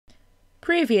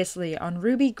Previously on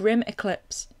RWBY Grimm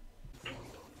Eclipse.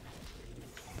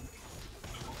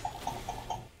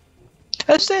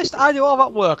 It's just, I do all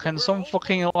that work and some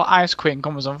fucking ice queen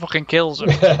comes and fucking kills him.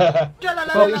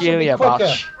 Well, you, you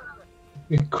batch.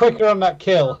 Quicker on that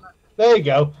kill. There you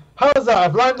go. How's that?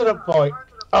 I've lined it up for you.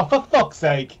 Oh, for fuck's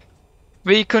sake.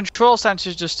 The control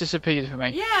sensors just disappeared for me.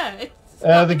 Yeah, it's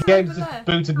the game just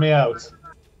booted me out.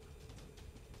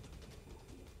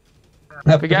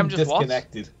 The game just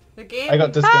disconnected. The game. I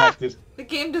got disconnected. The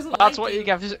game doesn't. That's like what you. you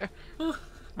get.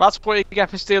 That's what you get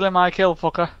for stealing my kill,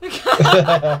 fucker.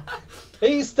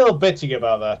 He's still bitching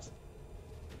about that.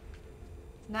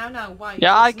 Now, why?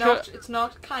 Yeah, It's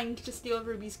not kind to steal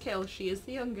Ruby's kill. She is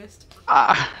the youngest.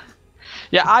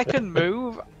 Yeah, I can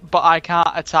move, but I can't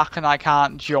attack and I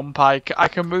can't jump. I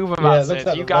can move and Yeah, it that's looks it.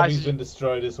 like You the guys. lobby's been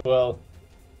destroyed as well.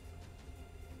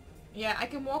 Yeah, I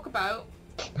can walk about.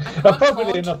 I can't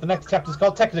Appropriately taunt. enough, the next chapter is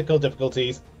called Technical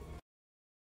Difficulties.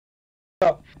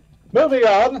 So, moving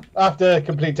on, after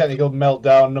complete technical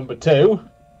meltdown number 2.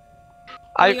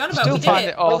 I What are you on about? still We did find it.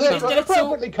 it awesome. We did it so-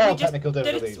 Appropriately called we just technical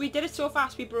difficulties. We did it so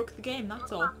fast we broke the game.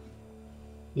 That's all.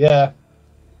 Yeah,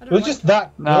 I it don't was know just why.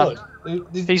 that No. good.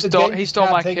 He stole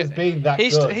my kill.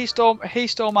 kill. He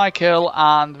stole my kill,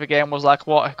 and the game was like,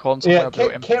 "What a cunt!" Yeah,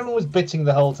 about him. Kieran was bitching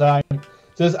the whole time.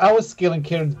 So it's our skill and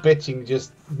Kieran's bitching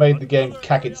just made the game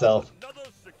cack itself.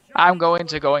 I'm going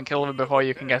to go and kill him before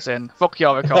you can get in. Fuck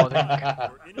your recording.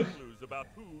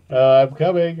 I'm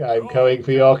coming. I'm coming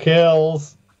for your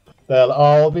kills. They'll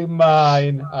all be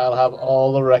mine. I'll have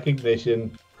all the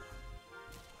recognition.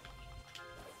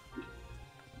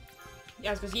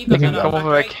 Yeah, because you got You that can come artifact,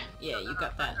 over, right? Rick. Yeah, you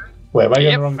got that. Wait, am I going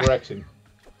Yep. the wrong direction?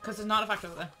 Because there's an artifact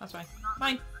over there. That's fine.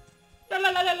 Mine. La la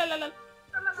la la la la la.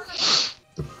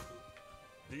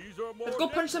 Let's go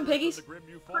punch some piggies.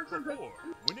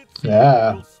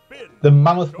 Yeah. The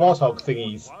mammoth warthog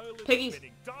thingies. Piggies.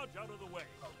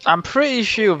 I'm pretty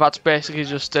sure that's basically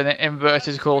just an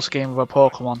inverted call scheme of a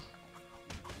Pokemon.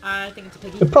 I think it's a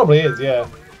piggy. It probably is, yeah.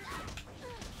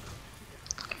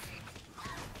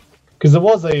 Because there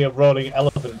was a rolling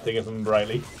elephant thing, if I remember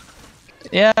rightly.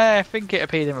 Yeah, I think it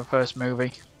appeared in the first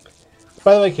movie.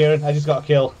 By the way, Kieran, I just got a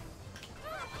kill.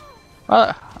 Well,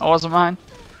 that wasn't mine.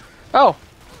 Oh,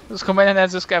 just come in and then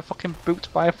just get fucking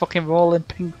booped by a fucking rolling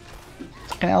pink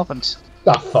fucking elephant.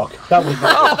 Ah, fuck. That was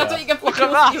Oh, that's what you get for Look at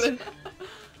kill that. stealing.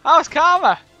 Oh, it's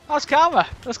karma. Oh, it's karma.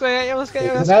 Let's go get you. Let's get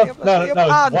you. Let's No, get you. no, Let's get no,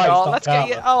 you. Ah, it's white, no, it's not let's get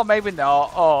you. karma. Oh, maybe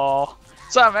not. Oh,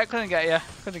 sorry, mate. Couldn't get you.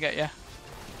 Couldn't get you.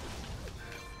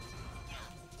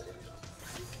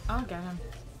 I'll get him.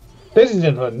 Ladies and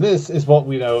gentlemen, this is what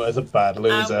we know as a bad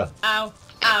loser. Ow,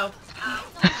 ow, ow.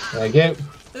 There you go.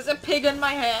 There's a pig in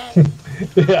my head.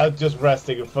 Yeah, just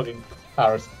resting a fucking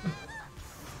parrot.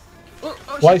 Oh,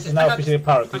 oh, Weiss shit, is I now got- officially a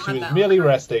parrot because I she got was that. merely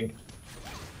resting.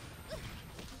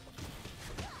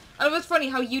 And it was funny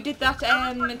how you did that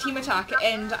team attack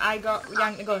and I got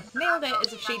Yang to go, nailed it,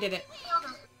 as if she did it.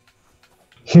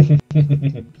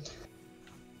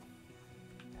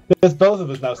 There's both of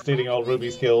us now stealing all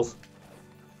Ruby's kills.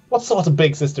 What sort of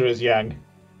big sister is Yang?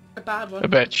 A bad A one.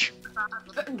 bitch.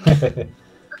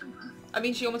 I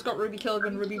mean, she almost got Ruby killed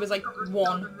when Ruby was like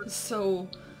 1, so...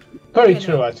 Very You know.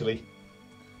 true, actually.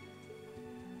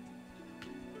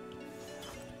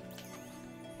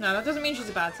 No, that doesn't mean she's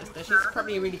a bad sister. She's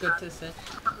probably a really good sister.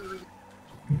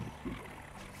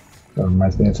 That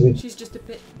reminds me, actually. She's just a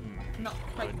bit not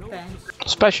quite there.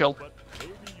 Special.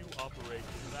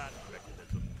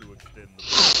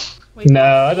 Wait, No,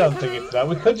 I don't think it's that.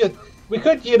 We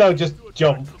could, you know, just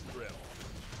jump.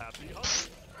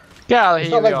 Get out of It's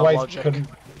here not with like your Weiss logic. couldn't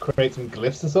create some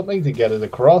glyphs or something to get it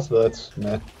across, but that's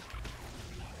meh.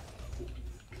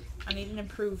 I need an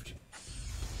improved...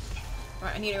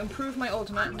 Right, I need to improve my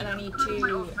ultimate, and I need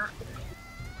to...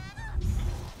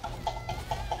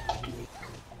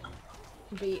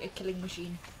 be a killing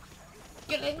machine.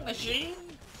 Killing machine!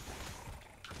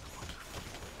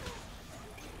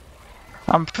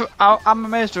 I'm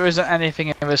amazed there isn't anything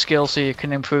in the skill so you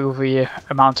can improve the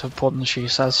amount of puns she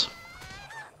says.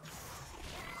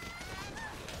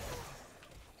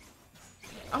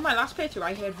 On my last playthrough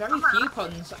I heard very few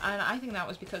puns, and I think that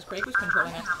was because Craig was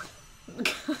controlling it.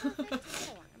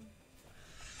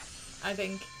 I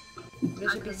think there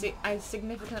should be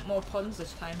significant more puns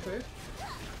this time through.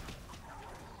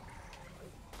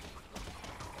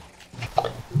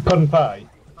 Pun pie.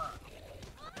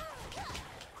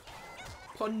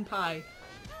 Pun pie.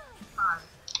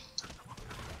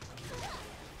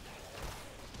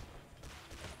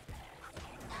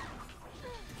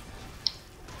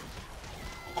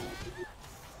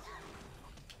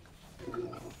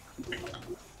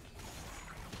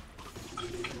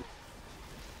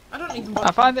 I don't even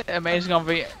I find it amazing on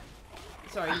the.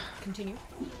 Sorry, continue.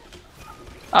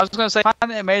 I was going to say, I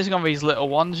find it amazing on these little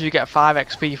ones. You get 5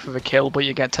 XP for the kill, but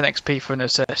you get 10 XP for an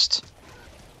assist.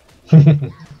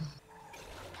 Because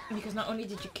not only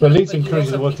did you kill Well, at it, least but you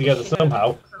encourages also to work beat the together shit out of it.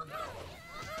 somehow.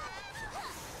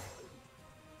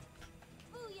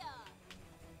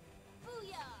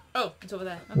 Oh, it's over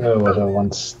there. Okay. No, I don't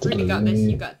want to. Really got this.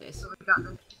 You got this.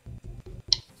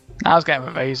 I was getting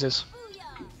the vases.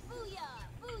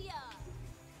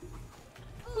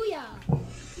 Booyah!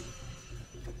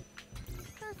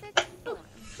 Oh,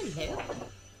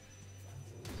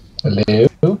 hello.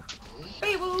 Hello.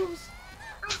 Hey, wolves!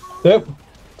 Yep.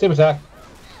 Team attack.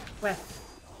 Where?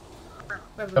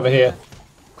 Where Over here.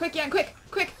 Quick, Yang, quick!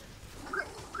 Quick!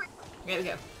 There we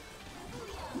go.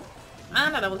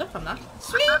 And I leveled up from that.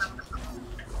 Sweet!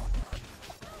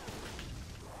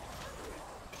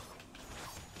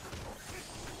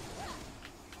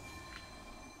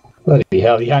 Bloody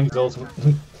hell, Yang's ultimate.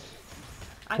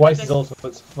 I Weiss's this.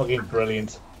 ultimate's fucking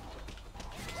brilliant.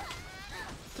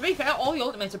 To be fair, all the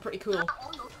ultimates are pretty cool.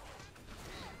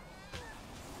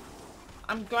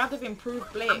 I'm glad they've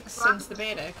improved Blake's since the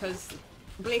beta, because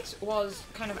Blake's was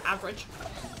kind of average.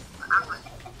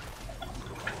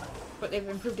 But they've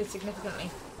improved it significantly.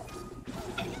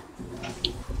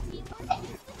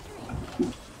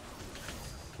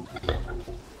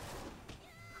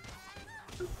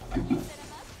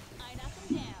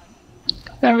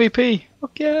 MVP!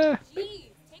 Fuck yeah!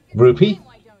 Rupee?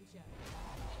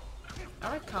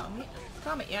 Alright, calm it.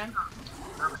 Calm it, Yang.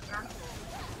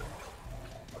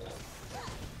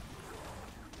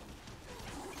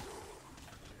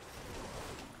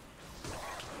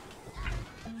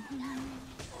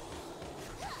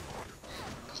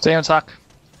 Stay on attack.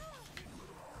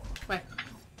 Where?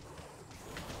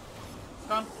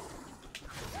 Gone.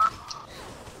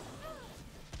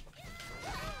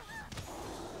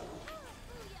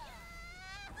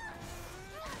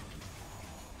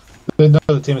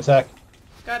 Another team attack.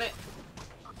 Got it.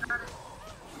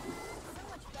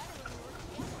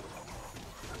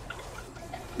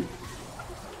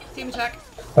 Team attack.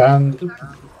 And.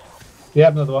 Yeah,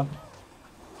 another one.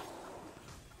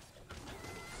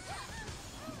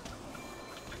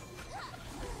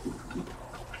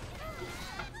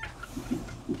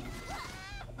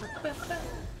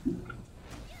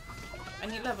 I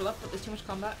need to level up, but there's too much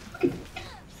combat.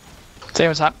 Team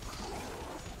attack.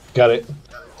 Got it.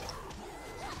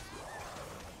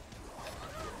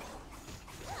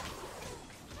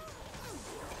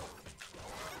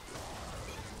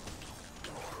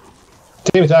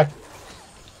 Team attack.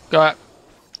 Got it.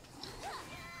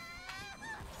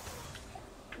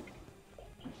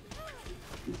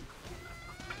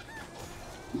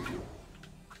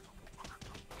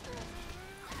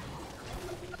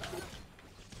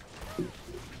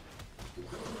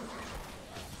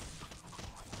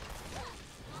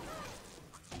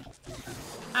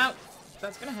 Ow!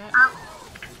 That's gonna hurt.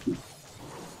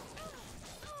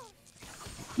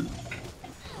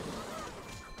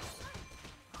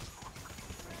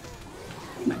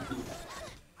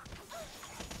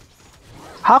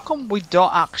 How come we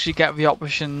don't actually get the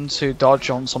option to dodge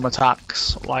on some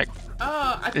attacks? Like,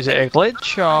 Oh, is it a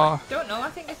glitch or? don't know, I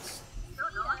think it's...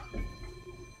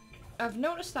 I've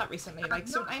noticed that recently, like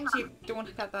sometimes you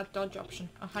don't get that dodge option.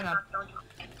 Oh, hang on.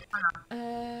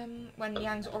 When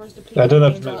Yang's aura's depleted... I don't know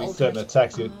if gains maybe all certain ultimates.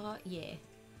 attacks you. Yeah.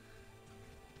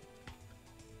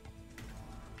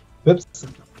 Oops.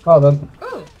 Oh, then.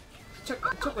 Oh!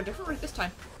 Took a different route this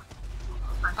time.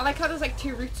 I like how there's like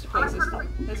 2 routes to places.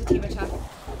 There's a team attack.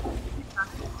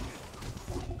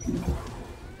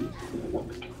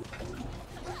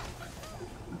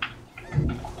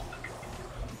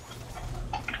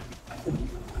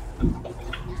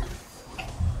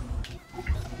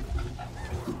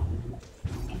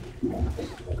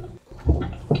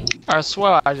 I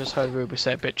swear I just heard Ruby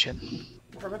say bitchin'.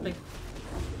 Probably.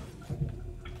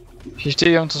 She's too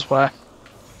young to swear.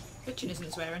 Bitchin'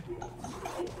 isn't swearing.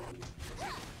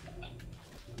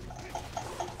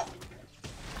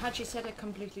 Had she said a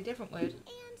completely different word?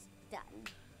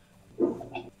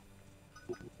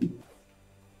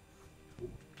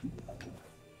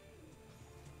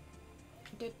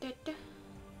 Da, da, da.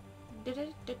 Da, da,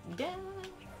 da, da.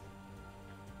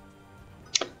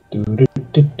 Do, do,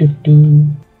 do, do, do.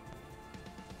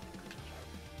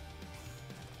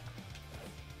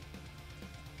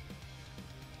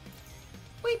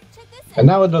 And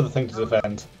now another thing to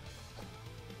defend.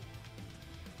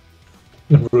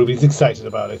 Ruby's excited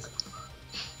about it.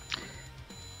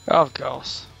 Of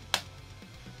course.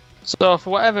 So for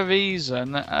whatever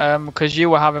reason, because you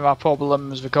were having our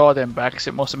problems recording Bex,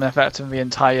 it must have been affecting the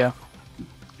entire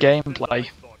gameplay.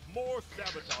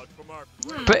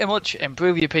 Pretty much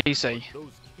improve your PC.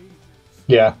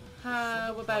 Yeah.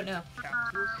 How about now?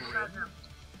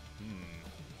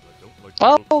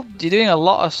 Well, you're doing a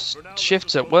lot of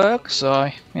shifts at work, so,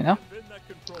 you know.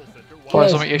 Probably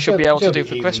something you should be able to do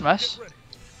for easy. Christmas.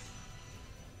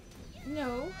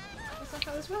 No, that's not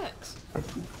how this works.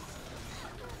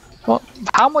 Well,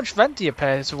 how much rent do you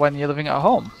pay when you're living at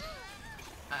home?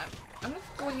 I'm not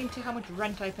going into how much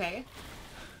rent I pay.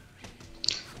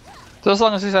 So as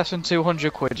long as it's less than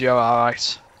 200 quid, you're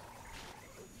alright.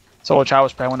 That's how much I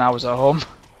was paying when I was at home.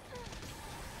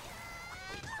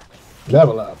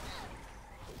 Level up.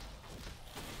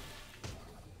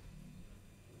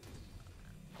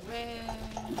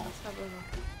 Let's have a look.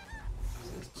 So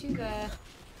there's 2 there.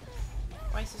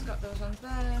 Rice has got those ones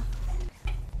there.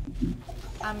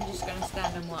 I'm just gonna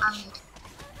stand and watch.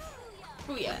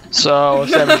 Oh yeah. So,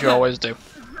 same as you always do.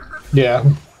 Yeah.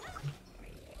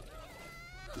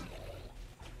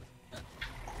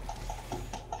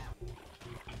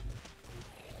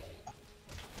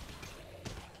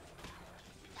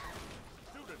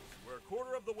 We're a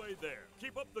quarter of the way there.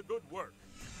 Keep up the good work.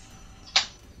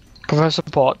 Prefer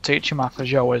support, teach your math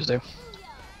as you always do.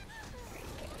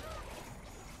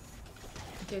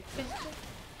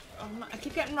 Oh, I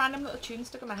keep getting random little tunes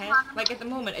stuck in my head. Like at the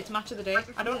moment, it's match of the day.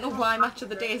 I don't know why match of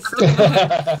the day is stuck in my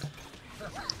head.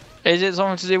 Is it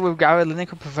something to do with Gary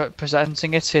Lineker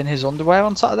presenting it in his underwear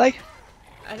on Saturday?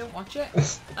 I don't watch it.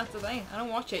 That's the thing. I don't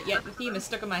watch it yet. The theme is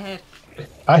stuck in my head.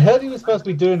 I heard he was supposed to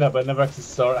be doing that, but I never actually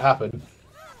saw it happen.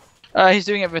 He's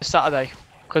doing it this Saturday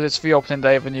because it's the opening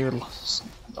day of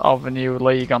a new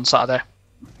league on Saturday.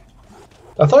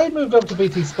 I thought he moved up to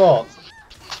BT Sports.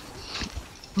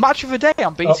 Match of the day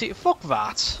on BT. Fuck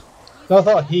that. No, I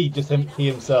thought he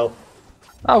himself.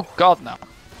 Oh God, no.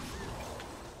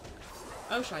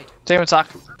 Oh shite. Team attack.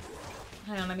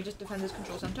 Hang on, let me just defend this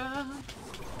control center.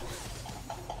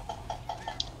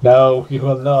 No, you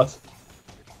will not.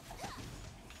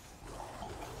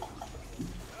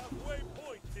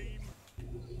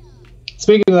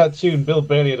 Speaking of that tune, Bill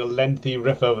Bailey had a lengthy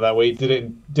riff over that where he did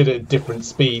it at different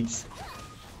speeds.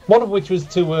 One of which was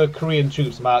to Korean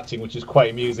troops marching, which is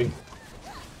quite amusing.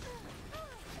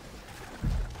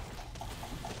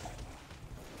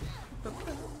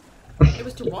 It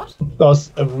was to what? That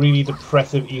was a really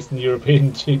depressive Eastern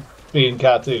European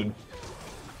cartoon.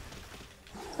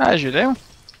 As you do.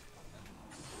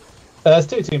 There's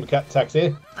 2 team attacks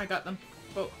here. I got them.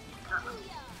 Both.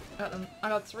 Got them. I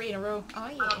got 3 in a row. Oh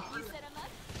yeah.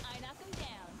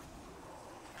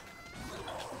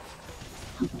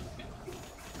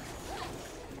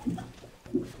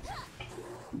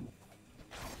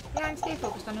 Yeah, and stay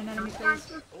focused on an enemy,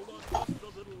 please. Hold on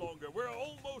just a little longer. We're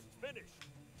almost finished.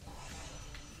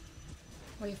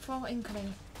 Wait, 4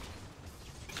 incoming.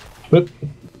 Whoop.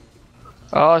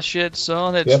 Oh shit,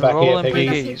 son! It's Get back here, rolling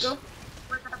piggies. piggies. Go.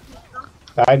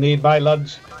 I need my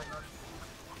lunch.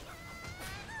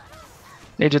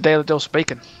 Need your daily dose of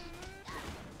bacon.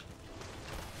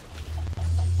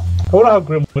 I wonder how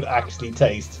Grimm would actually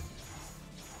taste.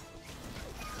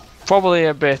 Probably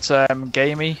a bit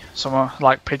gamey, somewhere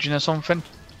like pigeon or something.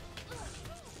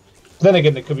 Then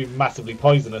again, it could be massively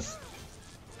poisonous.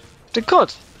 It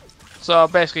could. So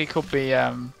basically, it could be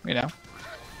you know,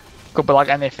 could be like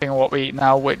anything what we eat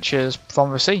now, which is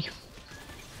from the sea,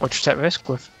 which we take risk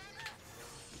with.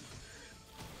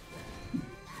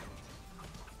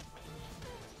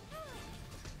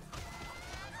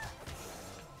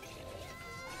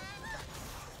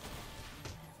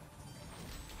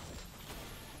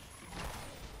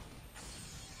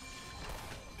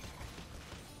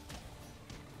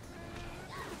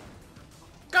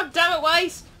 God damn it,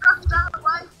 Weiss!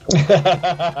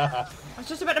 I was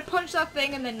just about to punch that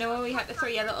thing and then no, we had to throw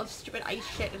your little stupid ice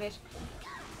shit at it.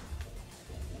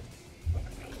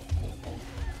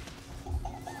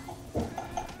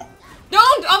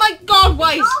 Don't! Oh my god,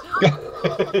 Weiss!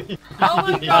 Oh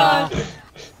my god!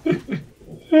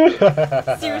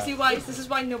 Seriously, Weiss, this is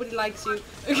why nobody likes you.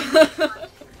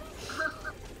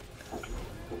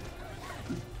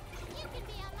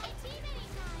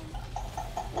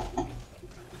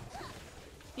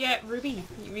 Yeah, Ruby,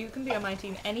 you can be on my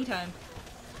team anytime.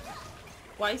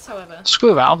 Weiss, however.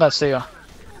 Screw that! I'm gonna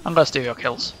steal your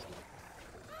kills.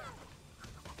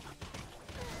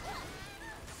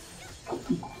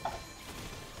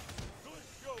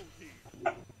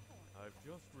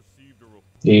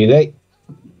 Easy.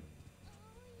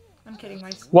 I'm kidding,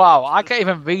 Weiss. Wow, I can't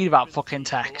even read that fucking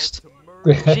text.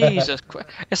 Jesus Christ.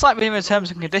 It's like reading the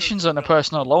terms and conditions on a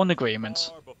personal loan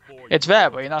agreement. It's there,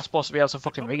 but you're not supposed to be able to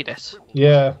fucking read it.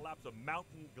 Yeah.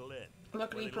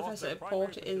 Luckily, Professor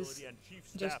Port is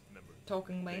just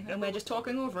talking me, and we're just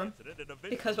talking over him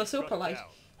because we're so polite.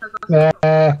 Nah,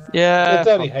 Yeah. it's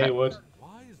only okay. Haywood.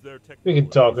 Why is there We can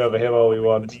talk over him all we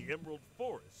want. in the Emerald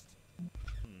Forest?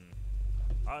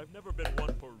 I've never been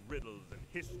one for riddles and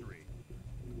history.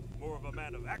 More of a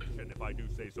man of action, if I do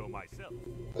say so myself.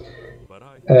 But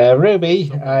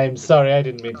Ruby, I'm sorry, I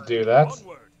didn't mean to do that.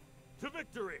 Onward to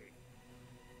victory.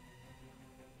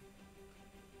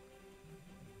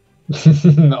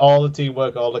 All the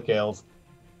teamwork, all the kills.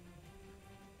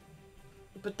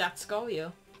 But that's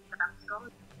Scorio.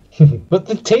 But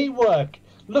the teamwork!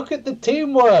 Look at the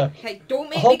teamwork! Hey, don't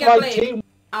make All me get my Blake.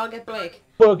 I'll get Blake.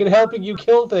 teamwork in helping you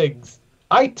kill things.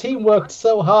 I teamworked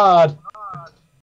so hard.